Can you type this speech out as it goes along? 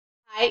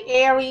Hi,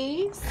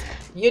 Aries.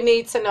 You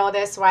need to know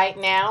this right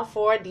now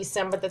for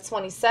December the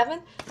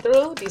 27th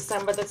through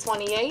December the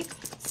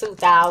 28th,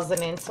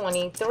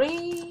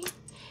 2023.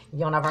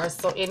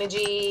 Universal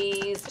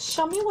energies,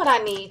 show me what I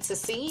need to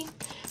see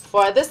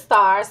for the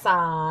star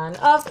sign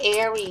of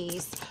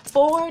Aries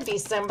for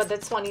December the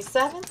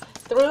 27th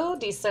through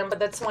December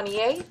the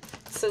 28th,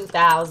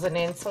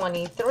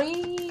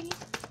 2023.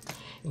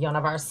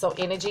 Universal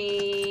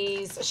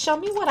energies, show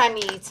me what I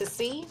need to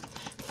see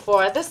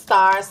for the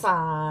star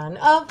sign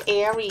of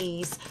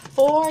Aries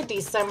for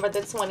December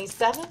the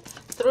 27th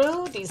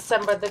through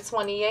December the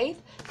 28th,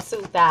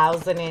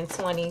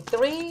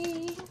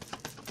 2023.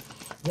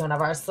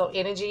 Universal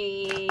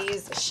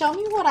energies, show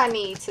me what I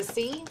need to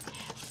see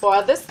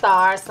for the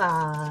star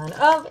sign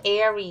of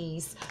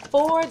Aries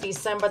for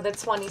December the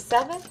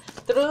 27th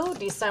through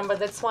December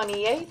the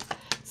 28th,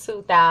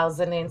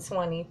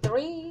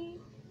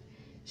 2023.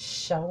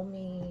 Show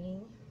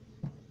me.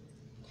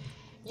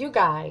 You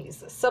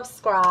guys,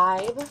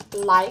 subscribe,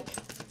 like,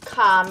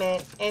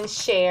 comment, and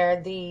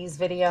share these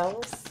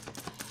videos.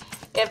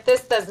 If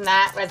this does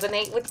not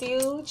resonate with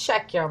you,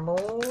 check your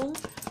moon,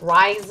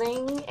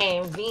 rising,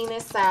 and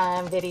Venus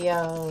sign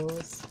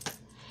videos.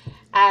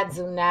 I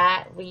do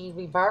not read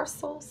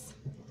reversals.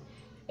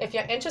 If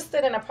you're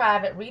interested in a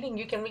private reading,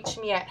 you can reach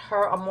me at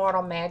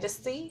Immortal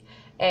Majesty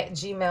at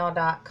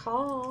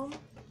gmail.com.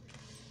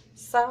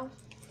 So,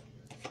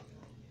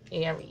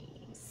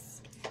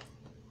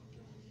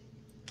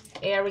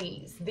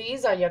 Aries,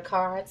 these are your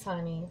cards,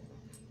 honey.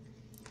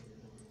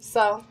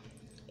 So,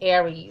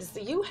 Aries,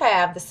 you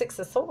have the Six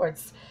of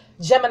Swords,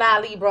 Gemini,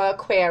 Libra,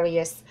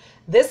 Aquarius.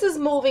 This is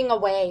moving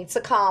away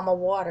to calmer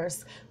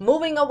waters,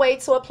 moving away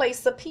to a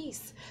place of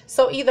peace.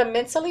 So either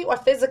mentally or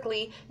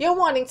physically, you're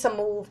wanting to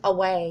move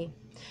away.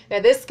 Now,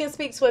 this can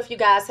speak to if you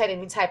guys had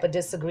any type of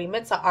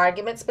disagreements or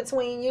arguments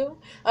between you,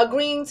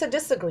 agreeing to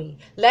disagree,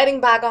 letting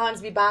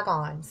bygones be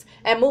bygones,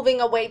 and moving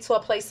away to a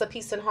place of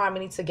peace and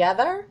harmony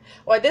together.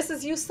 Or this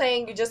is you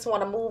saying you just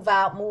want to move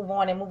out, move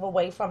on, and move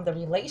away from the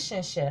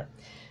relationship.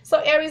 So,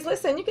 Aries,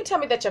 listen, you can tell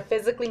me that you're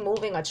physically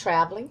moving or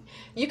traveling.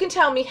 You can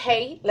tell me,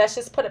 hey, let's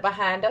just put it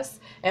behind us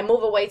and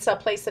move away to a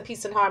place of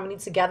peace and harmony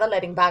together,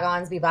 letting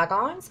bygones be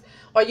bygones.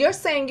 Or you're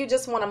saying you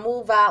just want to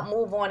move out,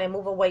 move on, and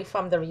move away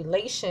from the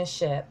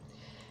relationship.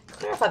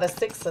 Clarify the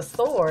Six of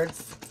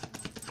Swords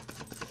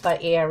for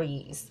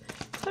Aries.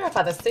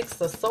 Clarify the Six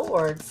of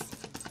Swords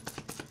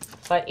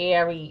for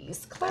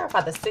Aries.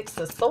 Clarify the Six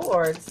of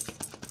Swords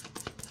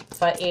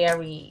for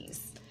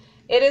Aries.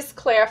 It is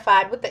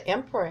clarified with the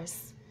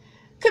Empress.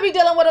 Could be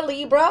dealing with a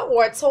Libra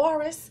or a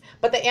Taurus,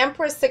 but the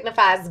Empress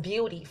signifies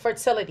beauty,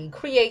 fertility,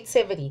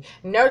 creativity,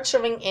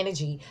 nurturing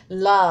energy,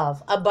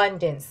 love,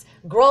 abundance,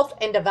 growth,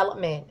 and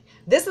development.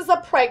 This is a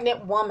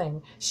pregnant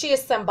woman. She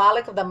is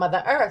symbolic of the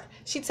Mother Earth.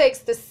 She takes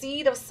the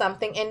seed of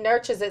something and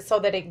nurtures it so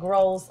that it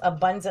grows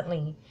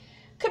abundantly.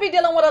 Could be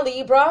dealing with a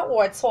Libra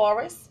or a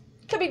Taurus.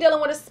 Could be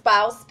dealing with a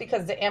spouse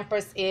because the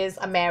Empress is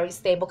a married,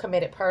 stable,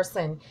 committed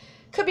person.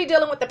 Could be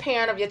dealing with the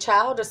parent of your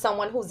child or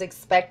someone who's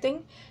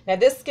expecting. Now,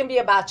 this can be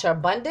about your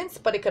abundance,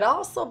 but it could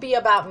also be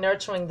about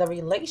nurturing the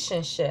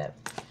relationship.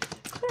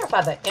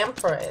 Clarify the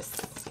Empress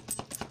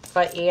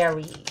for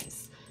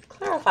Aries.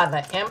 Clarify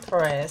the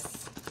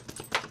Empress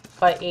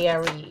for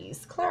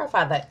Aries.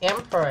 Clarify the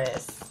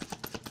Empress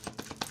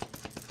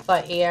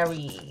for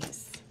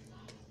Aries.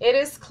 It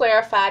is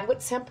clarified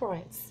with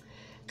Temperance.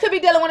 Could be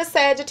dealing with a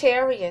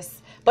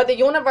Sagittarius, but the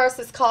universe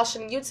is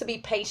cautioning you to be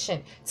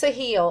patient, to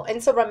heal,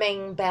 and to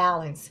remain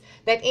balanced.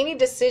 That any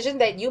decision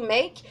that you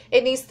make,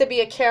 it needs to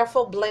be a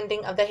careful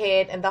blending of the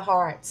head and the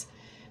heart.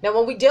 Now,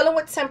 when we're dealing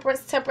with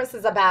Temperance, Temperance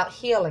is about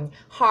healing,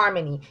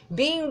 harmony,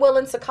 being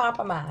willing to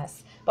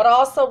compromise, but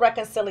also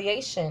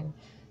reconciliation.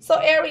 So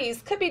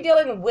Aries could be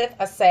dealing with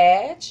a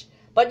Sag,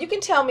 but you can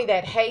tell me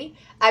that, hey,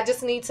 I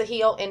just need to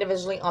heal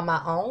individually on my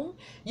own.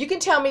 You can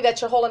tell me that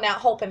you're holding out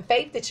hope and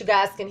faith that you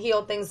guys can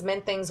heal things,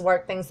 mend things,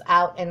 work things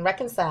out, and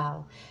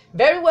reconcile.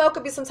 Very well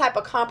could be some type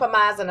of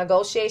compromise and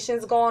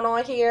negotiations going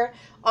on here.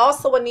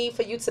 Also a need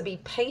for you to be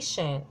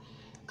patient.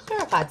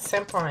 Clarify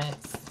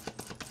Temperance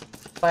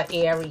for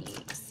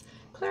Aries.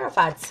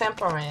 Clarify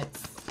Temperance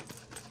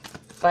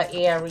for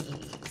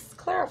Aries.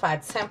 Clarify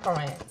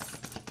Temperance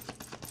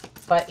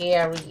for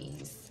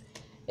Aries.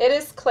 It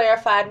is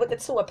clarified with the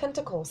Two of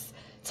Pentacles.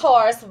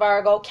 Taurus,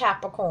 Virgo,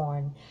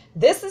 Capricorn.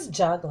 This is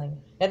juggling.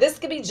 Now, this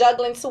could be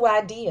juggling two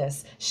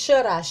ideas.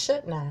 Should I,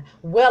 shouldn't I?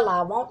 Will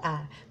I, won't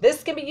I?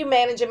 This can be you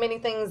managing many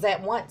things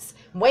at once,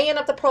 weighing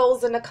up the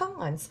pros and the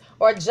cons,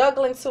 or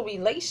juggling two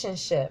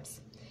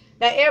relationships.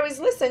 Now, Aries,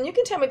 listen, you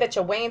can tell me that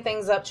you're weighing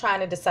things up,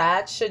 trying to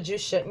decide, should you,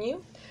 shouldn't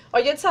you? Or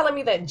you're telling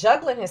me that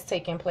juggling has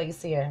taken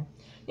place here.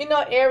 You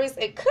know, Aries,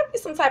 it could be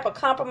some type of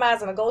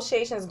compromise and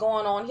negotiations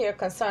going on here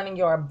concerning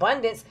your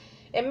abundance.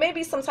 It may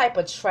be some type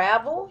of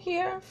travel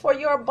here for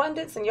your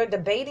abundance, and you're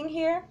debating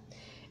here.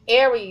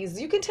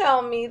 Aries, you can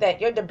tell me that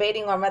you're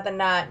debating on whether or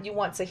not you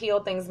want to heal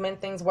things,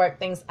 mend things, work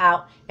things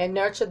out, and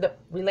nurture the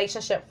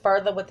relationship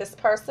further with this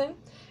person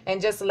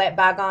and just let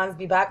bygones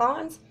be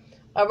bygones.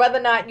 or whether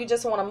or not you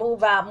just want to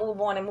move out,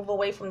 move on, and move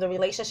away from the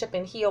relationship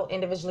and heal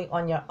individually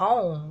on your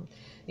own.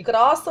 You could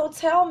also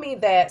tell me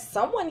that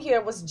someone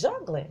here was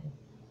juggling.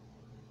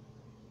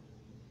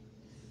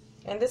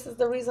 And this is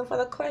the reason for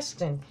the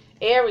question.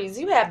 Aries,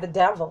 you have the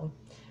devil.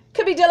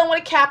 Could be dealing with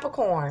a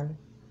Capricorn.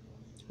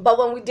 But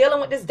when we're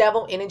dealing with this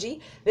devil energy,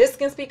 this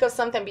can speak of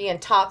something being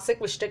toxic,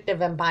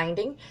 restrictive, and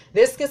binding.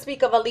 This can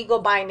speak of a legal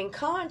binding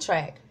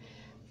contract.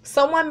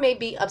 Someone may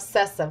be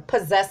obsessive,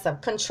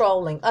 possessive,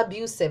 controlling,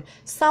 abusive.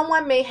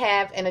 Someone may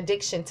have an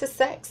addiction to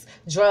sex,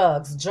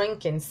 drugs,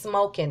 drinking,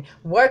 smoking,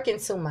 working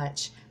too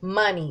much,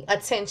 money,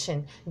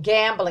 attention,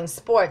 gambling,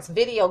 sports,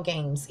 video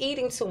games,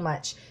 eating too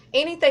much,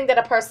 anything that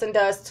a person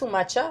does too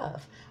much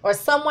of. Or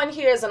someone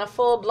here is in a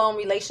full-blown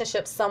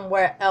relationship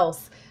somewhere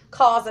else,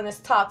 causing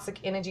this toxic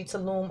energy to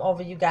loom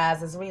over you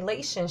guys'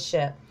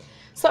 relationship.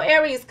 So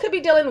Aries could be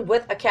dealing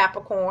with a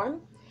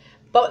Capricorn.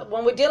 But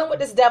when we're dealing with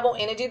this devil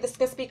energy, this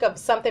can speak of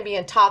something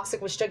being toxic,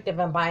 restrictive,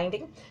 and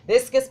binding.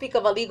 This can speak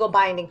of a legal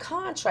binding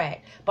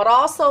contract, but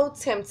also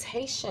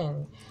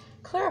temptation.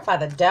 Clarify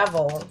the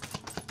devil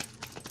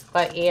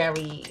for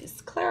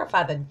Aries.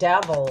 Clarify the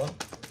devil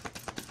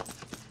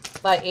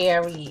for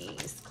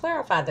Aries.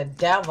 Clarify the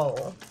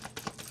devil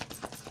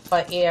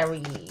for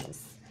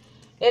Aries.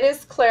 It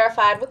is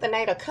clarified with the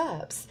Knight of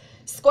Cups.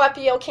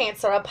 Scorpio,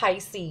 Cancer, or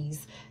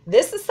Pisces.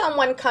 This is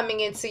someone coming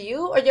into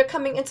you, or you're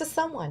coming into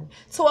someone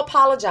to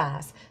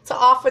apologize, to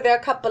offer their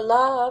cup of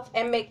love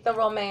and make the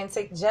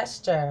romantic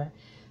gesture.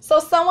 So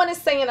someone is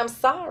saying, I'm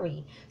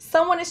sorry.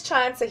 Someone is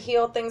trying to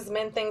heal things,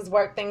 mend things,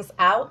 work things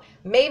out.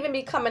 May even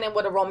be coming in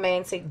with a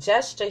romantic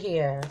gesture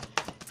here.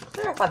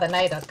 Clarify the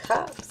Knight of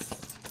Cups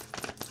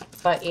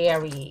for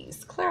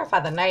Aries. Clarify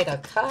the Knight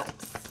of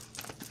Cups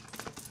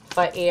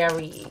for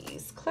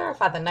Aries.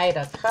 Clarify the Knight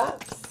of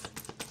Cups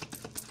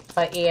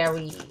for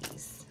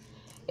Aries.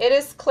 It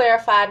is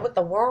clarified with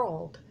the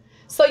World.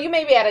 So you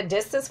may be at a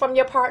distance from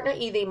your partner,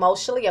 either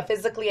emotionally or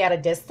physically at a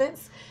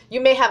distance.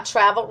 You may have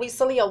traveled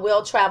recently or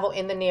will travel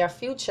in the near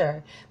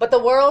future. But the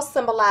World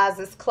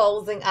symbolizes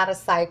closing out a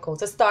cycle,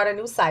 to start a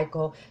new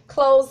cycle,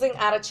 closing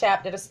out a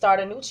chapter to start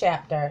a new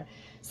chapter.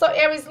 So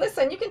Aries,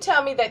 listen, you can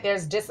tell me that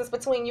there's distance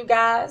between you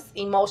guys,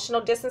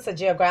 emotional distance, a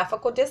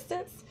geographical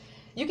distance.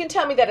 You can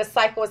tell me that a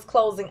cycle is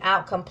closing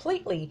out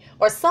completely,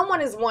 or someone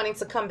is wanting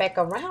to come back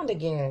around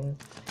again.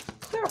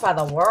 Clarify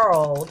the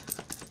World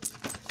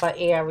for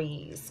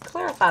Aries.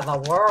 Clarify the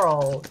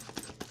World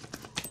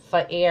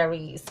for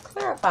Aries.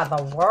 Clarify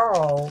the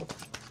World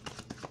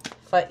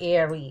for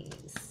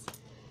Aries.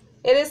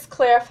 It is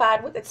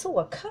clarified with the Two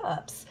of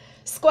Cups.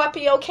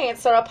 Scorpio,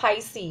 Cancer, or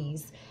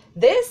Pisces.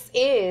 This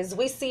is,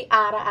 we see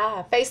eye to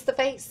eye, face to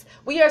face.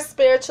 We are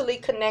spiritually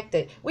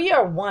connected. We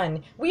are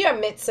one. We are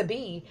meant to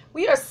be.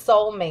 We are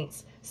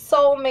soulmates.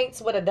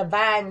 Soulmates with a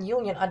divine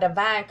union, a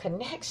divine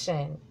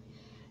connection.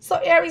 So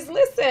Aries,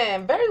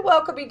 listen, very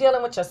well could be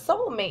dealing with your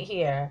soulmate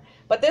here.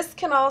 But this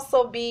can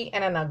also be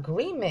in an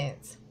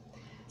agreement.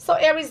 So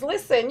Aries,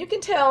 listen, you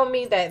can tell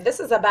me that this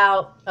is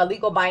about a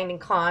legal binding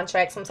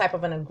contract, some type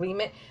of an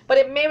agreement, but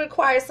it may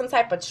require some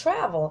type of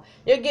travel.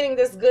 You're getting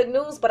this good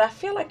news, but I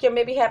feel like you're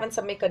maybe having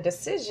to make a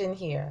decision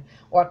here,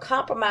 or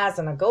compromise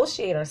or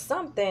negotiate or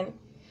something.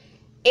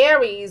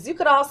 Aries, you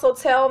could also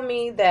tell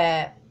me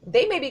that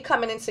they may be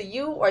coming into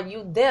you or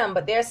you them,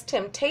 but there's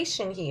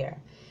temptation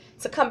here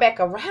to come back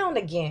around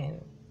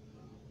again,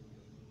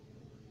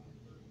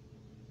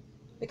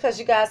 because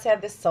you guys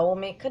have this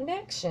soulmate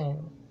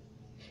connection.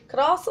 Could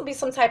also be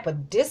some type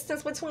of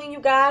distance between you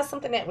guys,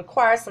 something that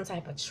requires some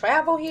type of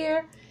travel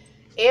here.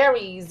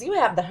 Aries, you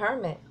have the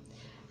Hermit.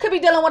 Could be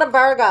dealing with a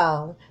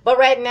Virgo, but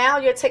right now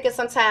you're taking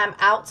some time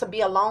out to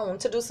be alone,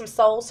 to do some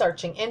soul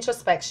searching,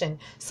 introspection,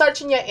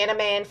 searching your inner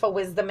man for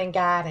wisdom and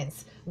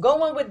guidance,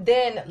 going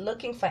within,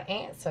 looking for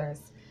answers.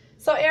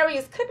 So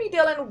Aries could be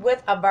dealing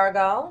with a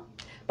Virgo,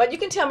 but you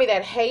can tell me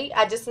that, hey,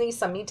 I just need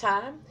some me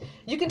time.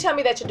 You can tell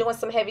me that you're doing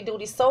some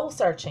heavy-duty soul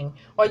searching,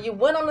 or you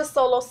went on a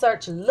solo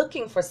search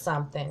looking for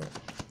something.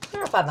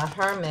 Clarify the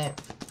Hermit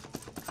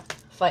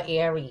for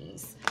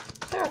Aries.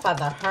 Clarify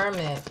the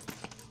Hermit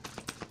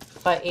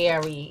for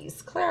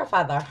Aries.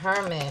 Clarify the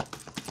Hermit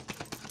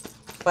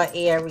for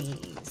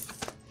Aries.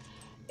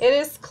 It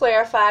is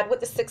clarified with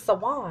the Six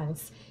of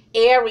Wands.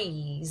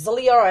 Aries,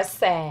 Leo, or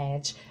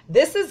Sag.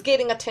 This is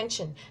getting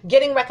attention,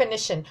 getting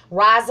recognition,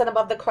 rising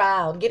above the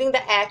crowd, getting the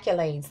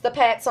accolades, the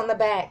pats on the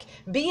back,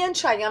 being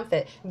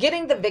triumphant,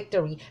 getting the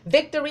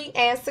victory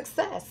and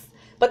success.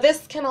 But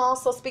this can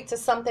also speak to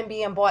something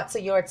being brought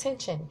to your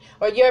attention,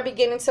 or you're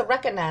beginning to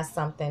recognize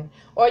something,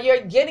 or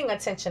you're getting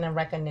attention and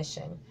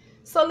recognition.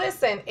 So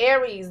listen,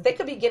 Aries, they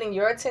could be getting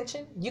your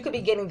attention. You could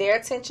be getting their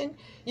attention.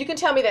 You can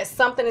tell me that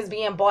something is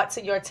being brought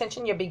to your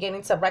attention. You're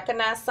beginning to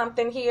recognize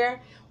something here,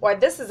 or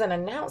this is an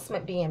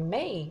announcement being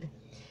made.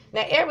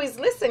 Now, Aries,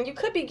 listen, you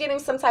could be getting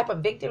some type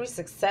of victory,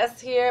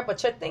 success here,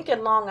 but you're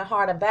thinking long and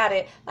hard about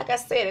it. Like I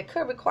said, it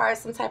could require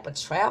some type of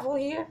travel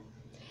here.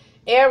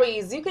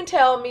 Aries, you can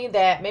tell me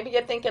that maybe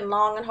you're thinking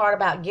long and hard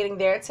about getting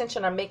their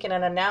attention or making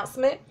an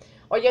announcement,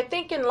 or you're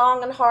thinking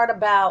long and hard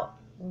about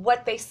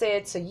what they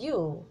said to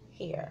you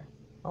here.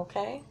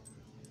 Okay?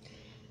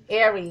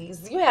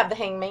 Aries, you have the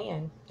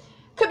Hangman.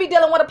 Could be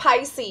dealing with a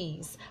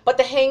Pisces, but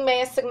the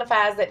Hangman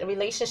signifies that the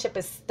relationship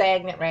is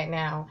stagnant right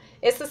now.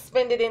 It's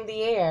suspended in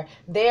the air.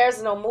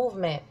 There's no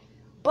movement,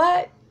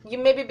 but you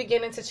may be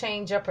beginning to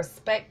change your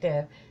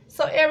perspective.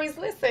 So Aries,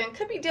 listen,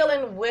 could be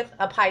dealing with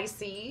a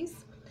Pisces,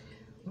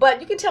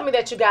 but you can tell me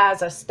that you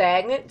guys are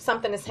stagnant.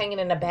 Something is hanging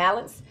in the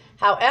balance.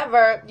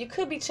 However, you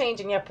could be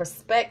changing your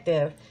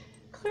perspective.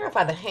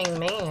 Clarify the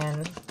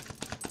Hangman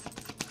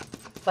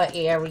for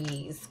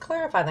Aries.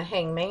 Clarify the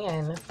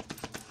Hangman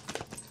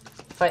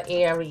for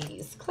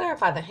Aries.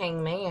 Clarify the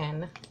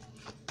Hangman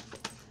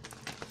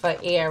for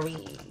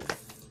Aries.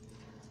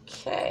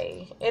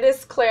 Okay. It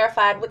is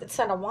clarified with the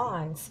Ten of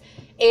Wands.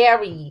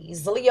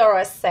 Aries, Leo,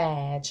 or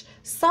Sag.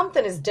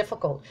 Something is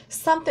difficult.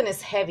 Something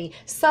is heavy.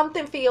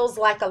 Something feels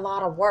like a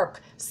lot of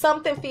work.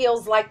 Something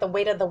feels like the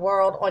weight of the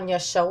world on your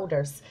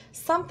shoulders.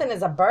 Something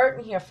is a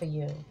burden here for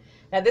you.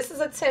 Now, this is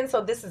a 10,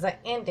 so this is an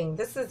ending.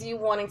 This is you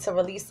wanting to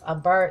release a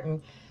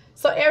burden.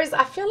 So, Aries,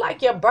 I feel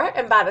like you're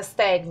burdened by the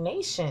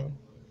stagnation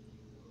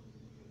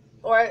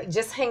or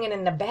just hanging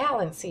in the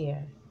balance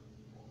here.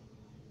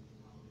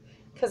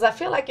 Because I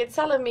feel like you're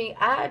telling me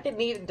I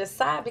need to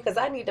decide because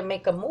I need to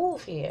make a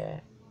move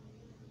here.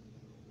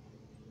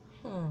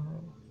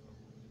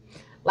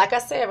 Like I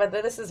said,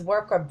 whether this is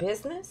work or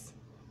business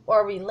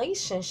or a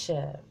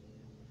relationship.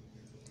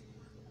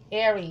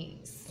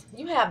 Aries,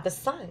 you have the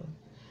Sun.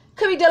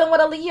 Could be dealing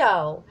with a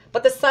Leo,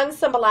 but the Sun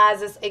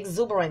symbolizes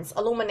exuberance,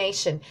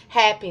 illumination,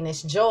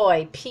 happiness,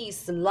 joy,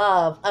 peace,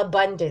 love,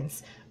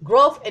 abundance,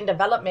 growth and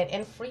development,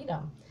 and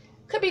freedom.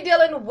 Could be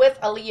dealing with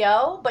a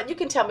Leo, but you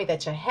can tell me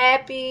that you're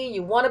happy,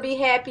 you want to be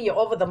happy, you're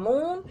over the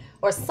moon,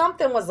 or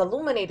something was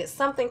illuminated,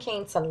 something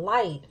came to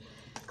light.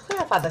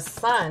 Clarify the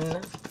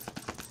Sun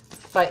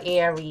for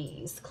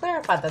Aries.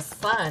 Clarify the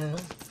Sun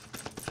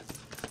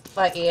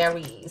for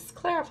Aries.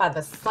 Clarify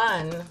the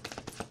Sun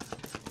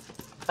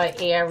for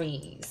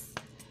Aries.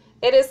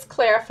 It is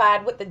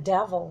clarified with the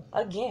Devil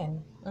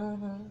again.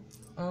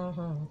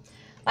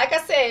 Like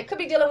I said, it could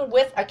be dealing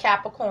with a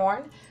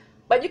Capricorn,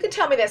 but you can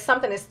tell me that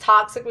something is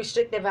toxic,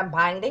 restrictive, and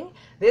binding.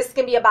 This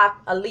can be about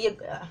a legal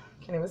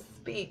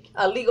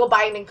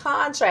binding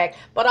contract,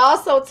 but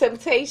also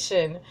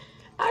temptation.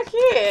 I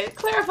can't.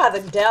 Clarify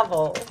the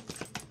Devil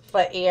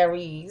for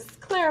Aries.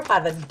 Clarify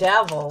the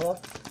Devil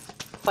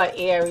for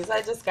Aries.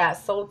 I just got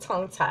so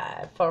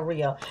tongue-tied, for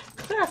real.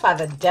 Clarify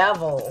the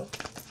Devil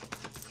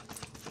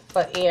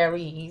for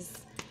Aries.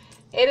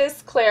 It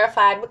is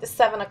clarified with the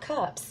Seven of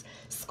Cups.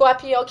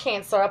 Scorpio,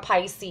 Cancer, or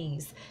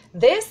Pisces.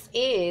 This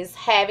is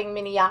having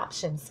many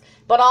options,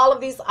 but all of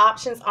these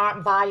options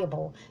aren't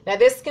viable. Now,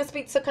 this can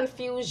speak to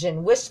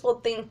confusion, wishful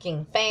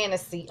thinking,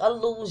 fantasy,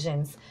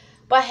 illusions,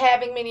 but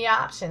having many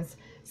options.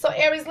 So,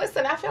 Aries,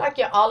 listen, I feel like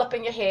you're all up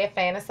in your head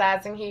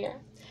fantasizing here.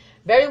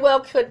 Very well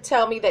could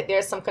tell me that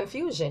there's some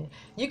confusion.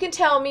 You can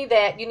tell me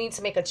that you need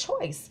to make a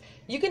choice.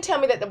 You can tell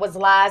me that there was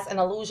lies and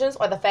illusions,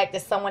 or the fact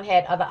that someone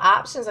had other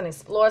options and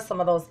explored some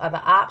of those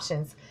other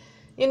options.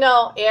 You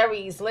know,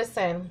 Aries,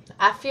 listen,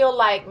 I feel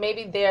like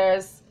maybe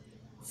there's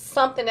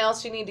something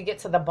else you need to get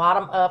to the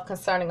bottom of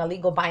concerning a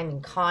legal binding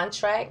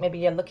contract. Maybe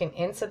you're looking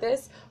into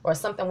this, or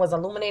something was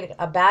illuminated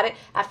about it.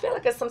 I feel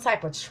like it's some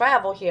type of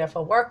travel here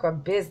for work or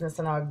business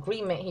and an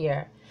agreement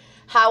here.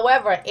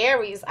 However,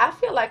 Aries, I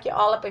feel like you're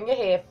all up in your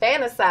head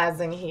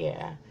fantasizing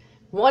here,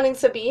 wanting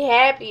to be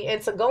happy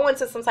and to go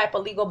into some type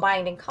of legal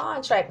binding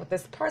contract with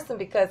this person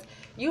because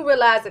you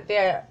realize that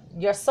they're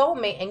your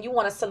soulmate and you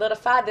want to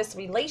solidify this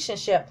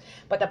relationship.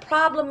 But the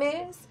problem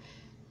is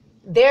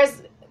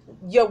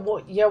you're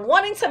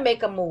wanting to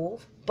make a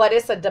move, but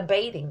it's a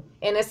debating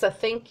and it's a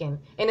thinking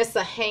and it's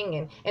a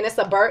hanging and it's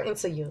a burden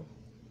to you.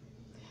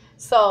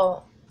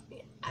 So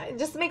it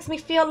just makes me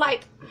feel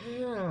like,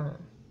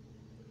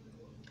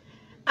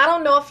 I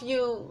don't know if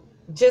you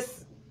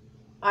just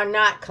are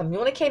not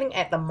communicating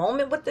at the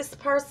moment with this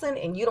person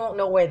and you don't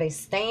know where they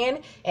stand,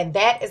 and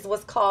that is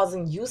what's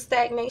causing you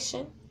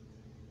stagnation.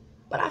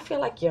 But I feel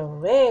like you're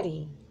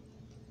ready.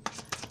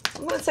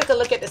 I'm going to take a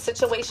look at the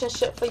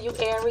situationship for you,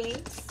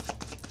 Aries.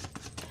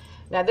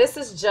 Now, this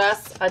is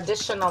just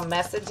additional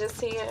messages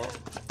here.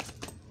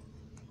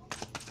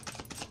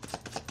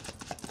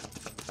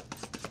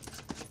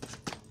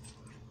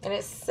 And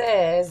it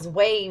says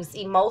waves,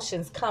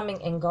 emotions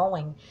coming and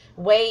going.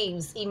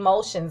 Waves,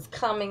 emotions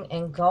coming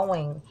and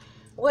going.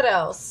 What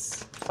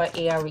else for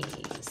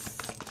Aries?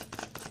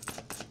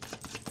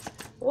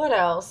 What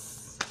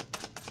else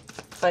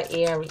for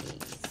Aries?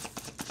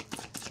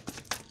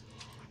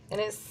 And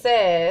it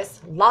says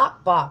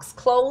lockbox,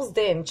 closed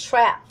in,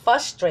 trapped,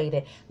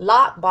 frustrated.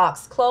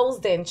 Lockbox,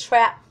 closed in,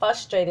 trapped,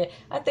 frustrated.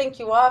 I think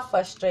you are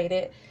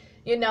frustrated.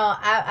 You know,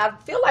 I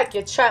feel like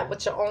you're trapped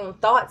with your own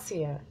thoughts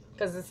here.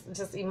 Because it's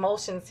just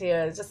emotions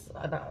here. It's just,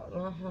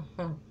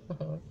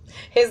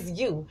 it's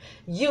you.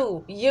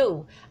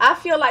 I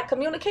feel like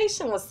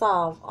communication will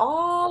solve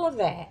all of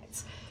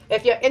that.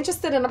 If you're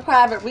interested in a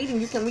private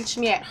reading, you can reach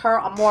me at Her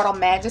Immortal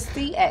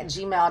Majesty at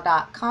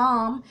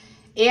gmail.com.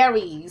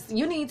 Aries,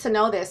 you need to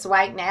know this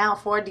right now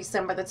for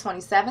December the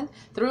 27th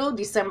through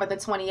December the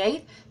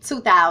 28th,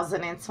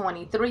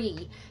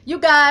 2023. You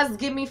guys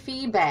give me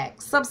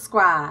feedback,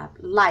 subscribe,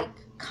 like,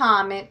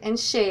 comment, and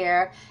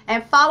share,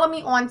 and follow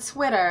me on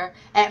Twitter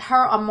at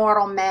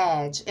Immortal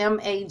Maj,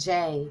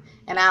 M-A-J,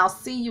 and I'll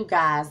see you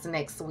guys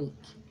next week.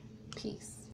 Peace.